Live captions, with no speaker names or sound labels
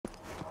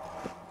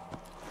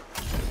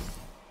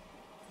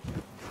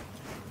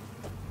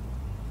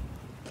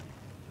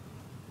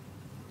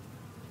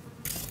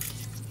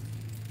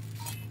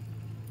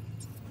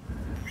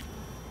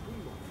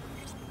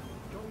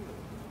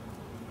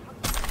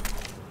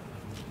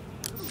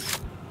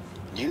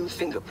New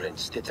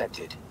fingerprints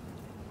detected.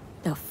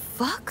 The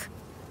fuck?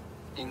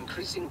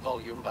 Increasing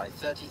volume by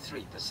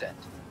 33%.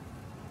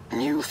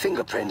 New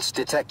fingerprints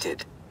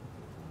detected.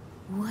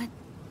 What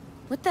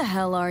the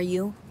hell are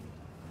you?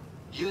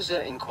 User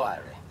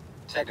inquiry.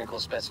 Technical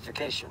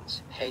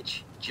specifications.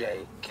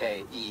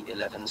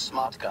 HJKE11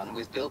 smart gun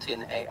with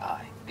built-in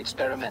AI.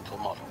 Experimental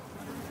model.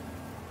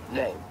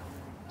 Name.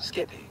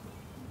 Skippy.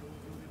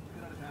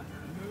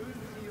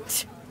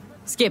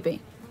 Skippy.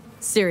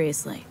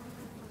 Seriously.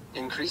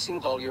 Increasing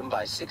volume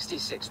by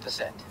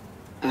 66%.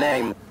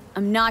 Name.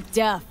 I'm not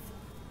deaf.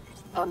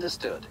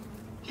 Understood.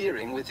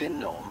 Hearing within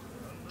norm.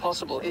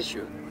 Possible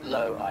issue.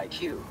 Low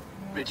IQ.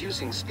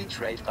 Reducing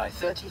speech rate by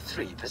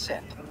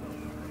 33%.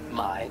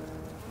 My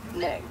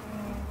name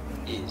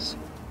is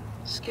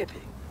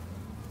Skippy.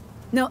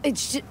 No,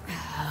 it's just...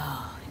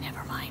 Oh,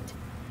 never mind.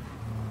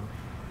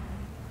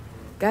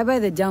 Guy by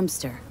the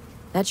dumpster.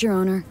 That's your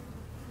owner?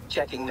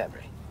 Checking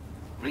memory.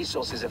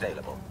 Resources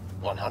available.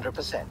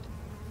 100%.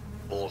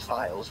 All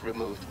files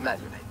removed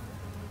manually.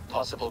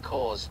 Possible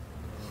cause.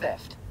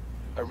 Theft.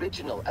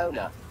 Original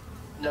owner.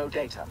 No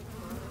data.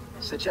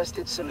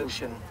 Suggested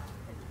solution.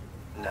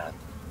 None.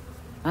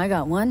 I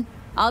got one.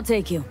 I'll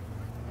take you.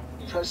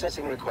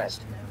 Processing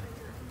request.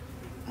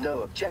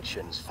 No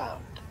objections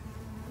found.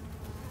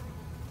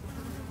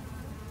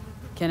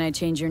 Can I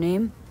change your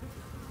name?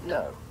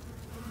 No.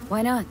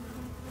 Why not?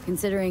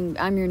 Considering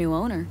I'm your new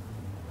owner.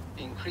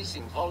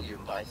 Increasing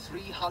volume by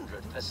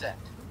 300%.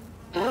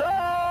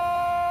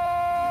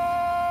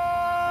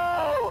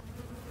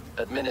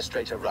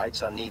 Administrator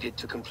rights are needed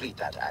to complete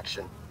that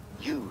action.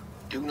 You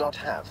do not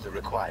have the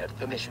required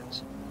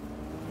permissions.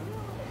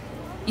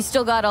 You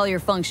still got all your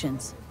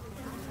functions.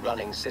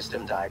 Running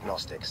system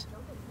diagnostics.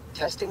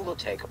 Testing will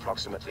take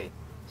approximately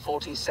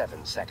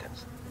 47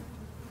 seconds.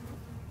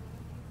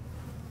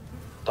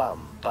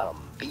 Bum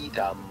bum be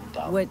dum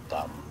bum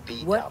bum be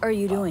dum. What are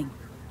you doing?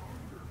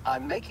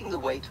 I'm making the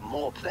wait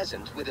more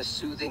pleasant with a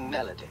soothing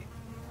melody.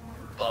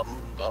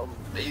 Bum bum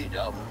be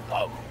dum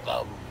bum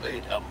bum be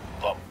dum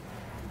bum.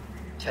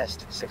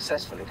 Test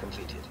successfully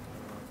completed.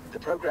 The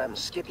program's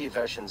Skippy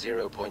version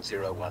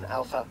 0.01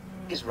 alpha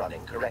is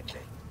running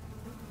correctly.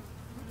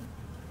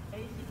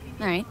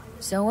 Alright,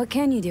 so what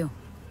can you do?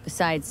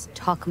 Besides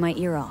talk my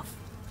ear off.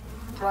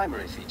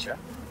 Primary feature,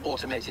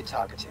 automated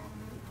targeting.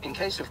 In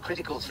case of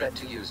critical threat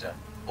to user,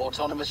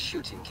 autonomous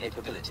shooting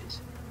capabilities.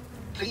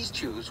 Please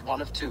choose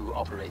one of two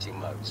operating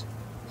modes.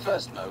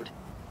 First mode,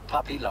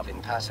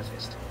 puppy-loving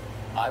pacifist.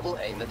 I will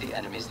aim at the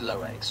enemy's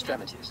lower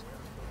extremities.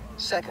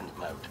 Second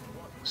mode,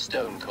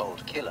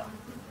 stone-cold killer.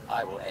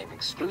 I will aim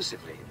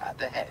exclusively at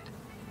the head.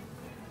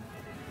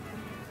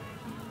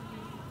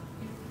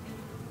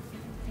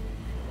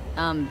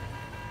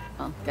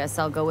 Well, guess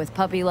I'll go with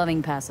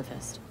puppy-loving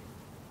pacifist.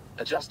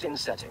 Adjusting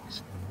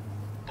settings.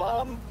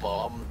 Bum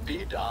bum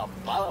be dum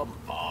bum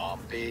bum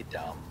be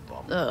dum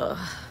bum.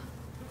 Ugh.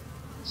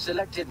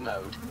 Selected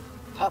mode,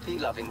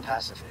 puppy-loving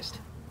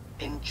pacifist.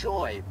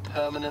 Enjoy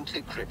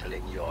permanently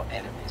crippling your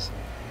enemies.